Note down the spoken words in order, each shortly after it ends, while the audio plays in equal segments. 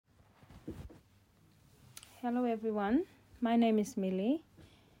Hello everyone, my name is Millie.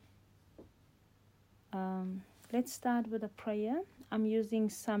 Let's start with a prayer. I'm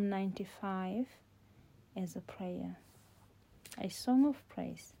using Psalm 95 as a prayer, a song of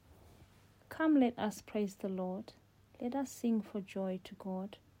praise. Come, let us praise the Lord. Let us sing for joy to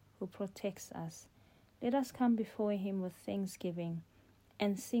God who protects us. Let us come before him with thanksgiving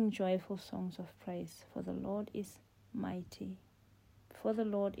and sing joyful songs of praise, for the Lord is mighty. For the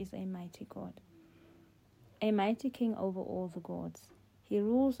Lord is a mighty God, a mighty king over all the gods. He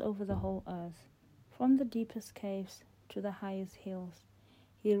rules over the whole earth, from the deepest caves to the highest hills.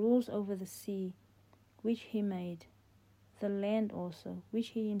 He rules over the sea, which he made, the land also, which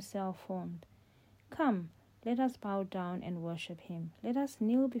he himself formed. Come, let us bow down and worship him. Let us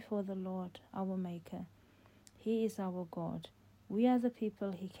kneel before the Lord, our Maker. He is our God. We are the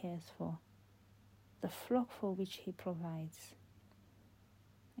people he cares for, the flock for which he provides.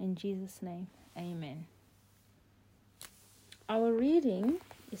 In Jesus' name, amen. Our reading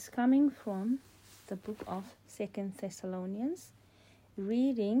is coming from the book of 2 Thessalonians,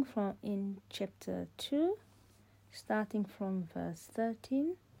 reading from in chapter 2, starting from verse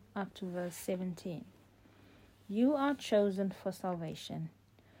 13 up to verse 17. You are chosen for salvation.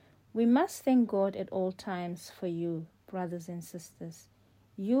 We must thank God at all times for you, brothers and sisters,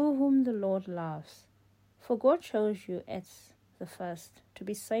 you whom the Lord loves. For God chose you as the first to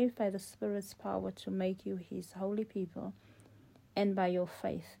be saved by the Spirit's power to make you his holy people, and by your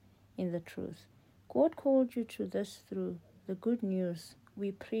faith in the truth. God called you to this through the good news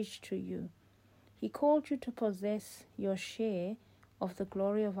we preach to you. He called you to possess your share of the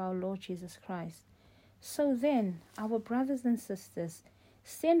glory of our Lord Jesus Christ. So then, our brothers and sisters,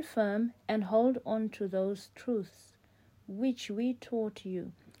 stand firm and hold on to those truths which we taught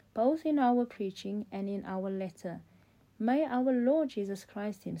you, both in our preaching and in our letter. May our Lord Jesus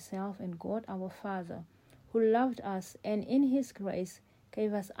Christ himself and God our Father, who loved us and in his grace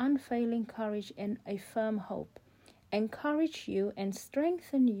gave us unfailing courage and a firm hope, encourage you and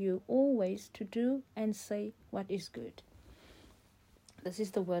strengthen you always to do and say what is good. This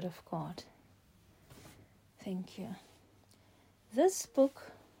is the word of God. Thank you. This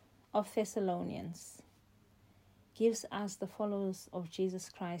book of Thessalonians gives us, the followers of Jesus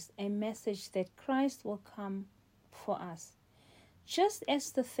Christ, a message that Christ will come for us. Just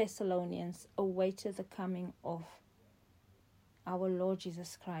as the Thessalonians awaited the coming of our Lord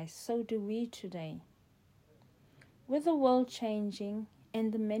Jesus Christ, so do we today. With the world changing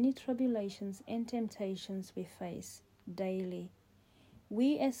and the many tribulations and temptations we face daily,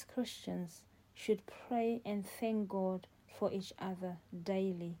 we as Christians should pray and thank God for each other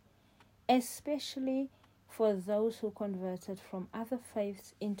daily, especially for those who converted from other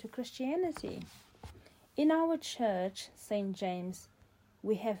faiths into Christianity. In our church, St. James,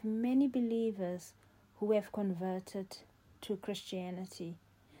 we have many believers who have converted to Christianity.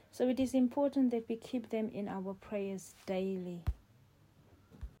 So it is important that we keep them in our prayers daily.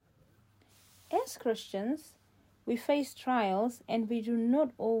 As Christians, we face trials, and we do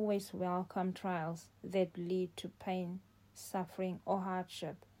not always welcome trials that lead to pain, suffering, or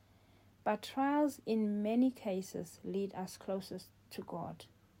hardship. But trials in many cases lead us closest to God.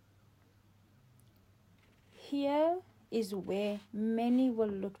 Here is where many will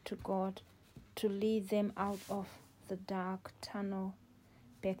look to God to lead them out of the dark tunnel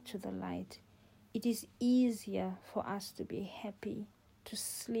back to the light. It is easier for us to be happy, to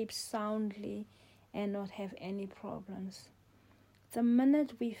sleep soundly, and not have any problems. The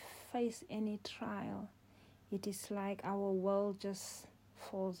minute we face any trial, it is like our world just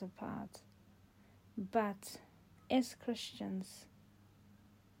falls apart. But as Christians,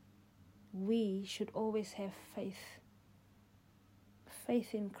 we should always have faith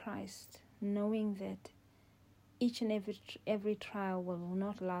in Christ, knowing that each and every trial will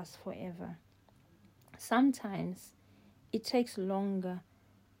not last forever. Sometimes it takes longer,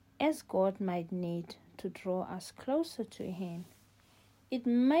 as God might need to draw us closer to him. It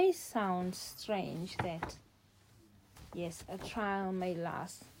may sound strange that, yes, a trial may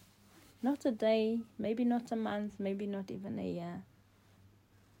last not a day, maybe not a month, maybe not even a year.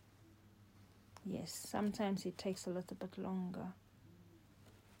 Yes, sometimes it takes a little bit longer.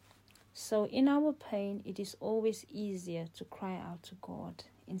 So in our pain, it is always easier to cry out to God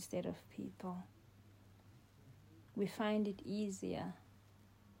instead of people. We find it easier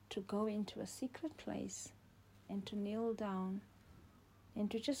to go into a secret place and to kneel down and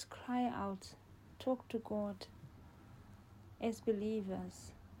to just cry out, talk to God. As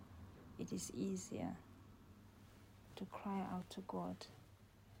believers, it is easier to cry out to God,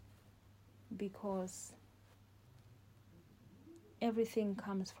 because everything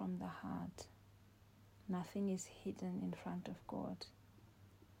comes from the heart. Nothing is hidden in front of God.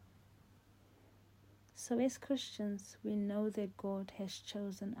 So as Christians, we know that God has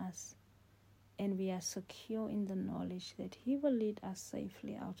chosen us, and we are secure in the knowledge that He will lead us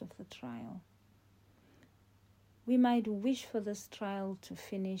safely out of the trial. We might wish for this trial to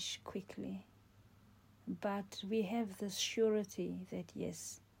finish quickly, but we have this surety that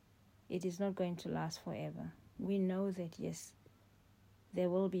yes, it is not going to last forever. We know that yes, there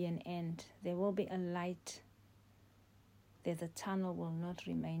will be an end. There will be a light, that the tunnel will not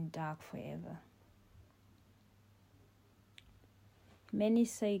remain dark forever. Many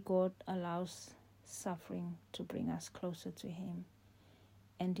say God allows suffering to bring us closer to Him,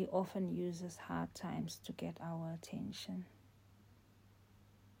 and He often uses hard times to get our attention.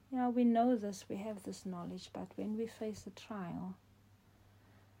 Yeah, we know this, we have this knowledge, but when we face a trial,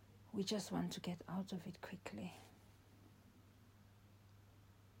 we just want to get out of it quickly.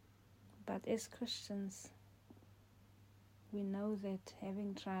 But as Christians, we know that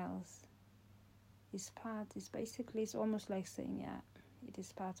having trials is basically, it's almost like saying, yeah, it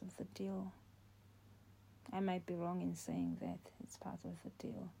is part of the deal. I might be wrong in saying that it's part of the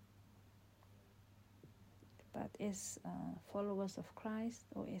deal. But as followers of Christ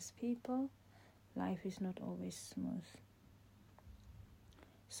or as people, life is not always smooth.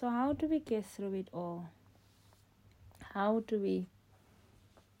 So how do we get through it all? How do we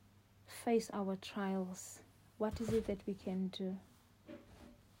face our trials? What is it that we can do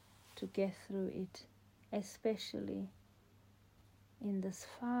to get through it, especially in this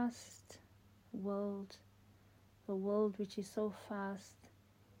fast world, the world which is so fast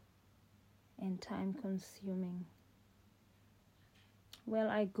and time consuming? Well,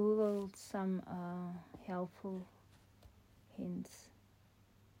 I googled some helpful hints.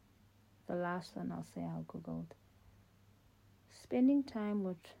 The last one I'll say I googled. Spending time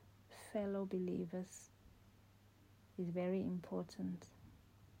with fellow believers is very important,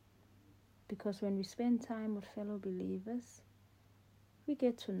 because when we spend time with fellow believers, we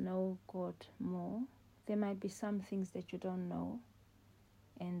get to know God more. There might be some things that you don't know,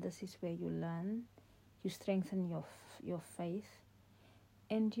 and this is where you learn. You strengthen your faith,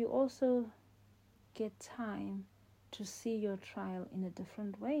 and you also get time to see your trial in a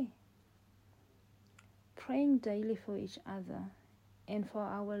different way. Praying daily for each other and for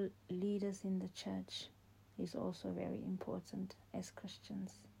our leaders in the church is also very important as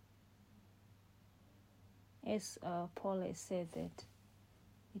Christians. As Paul has said, that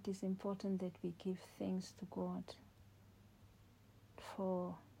it is important that we give thanks to God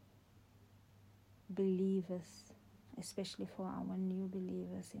for believers, especially for our new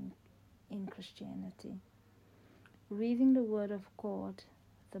believers in Christianity. Reading the Word of God,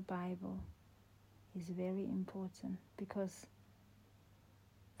 the Bible, is very important, because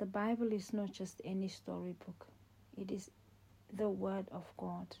the Bible is not just any storybook. It is the Word of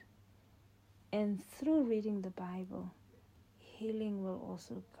God. And through reading the Bible, healing will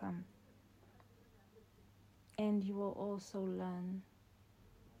also come. And you will also learn.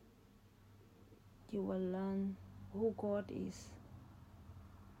 You will learn who God is.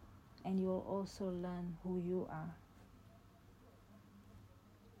 And you will also learn who you are.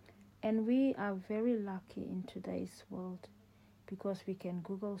 And we are very lucky in today's world, because we can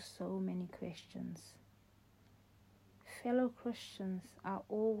Google so many questions. Fellow Christians are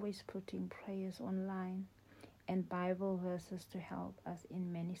always putting prayers online and Bible verses to help us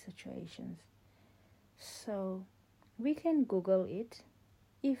in many situations. So we can Google it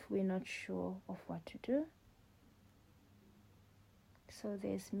if we're not sure of what to do. So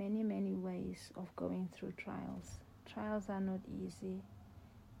there's many ways of going through trials. Trials are not easy,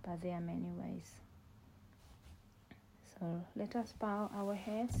 but there are many ways. So let us bow our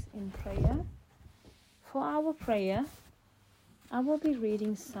heads in prayer. For our prayer, I will be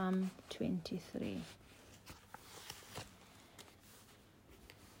reading Psalm 23.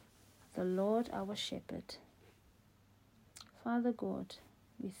 The Lord our shepherd. Father God,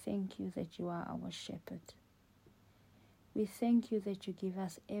 we thank you that you are our shepherd. We thank you that you give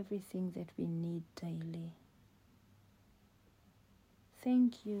us everything that we need daily.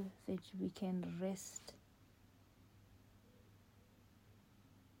 Thank you that we can rest.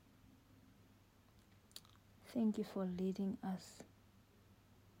 Thank you for leading us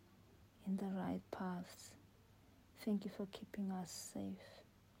in the right paths. Thank you for keeping us safe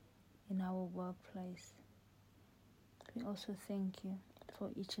in our workplace. We also thank you for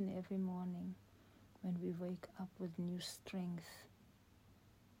each and every morning when we wake up with new strength.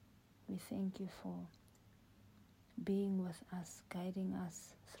 We thank you for being with us, guiding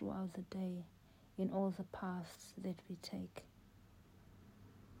us throughout the day in all the paths that we take.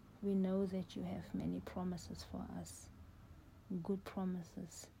 We know that you have many promises for us, good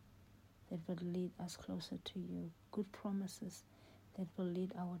promises that will lead us closer to you, good promises that will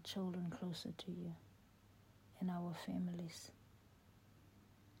lead our children closer to you and our families.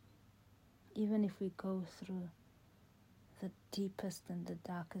 Even if we go through the deepest and the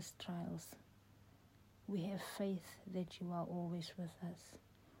darkest trials, we have faith that you are always with us.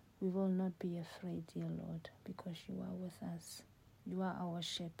 We will not be afraid, dear Lord, because you are with us. You are our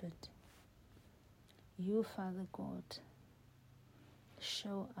shepherd. You, Father God,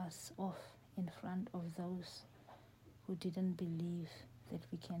 show us off in front of those who didn't believe that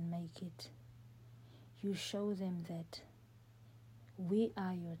we can make it. You show them that we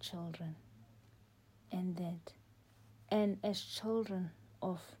are your children, and as children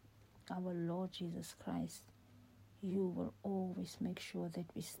of our Lord Jesus Christ, you will always make sure that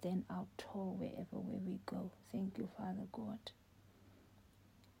we stand out tall where we go. Thank you, Father God.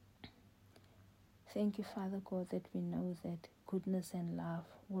 Thank you, Father God, that we know that goodness and love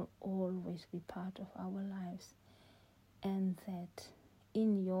will always be part of our lives, and that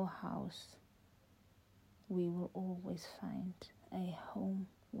in your house we will always find a home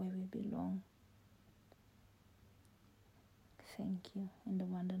where we belong. Thank you. In the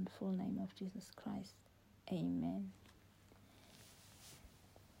wonderful name of Jesus Christ. Amen.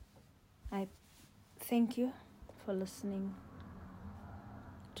 I thank you for listening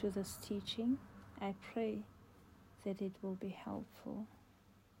to this teaching. I pray that it will be helpful.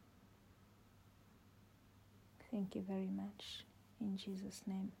 Thank you very much. In Jesus'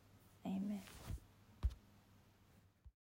 name, amen.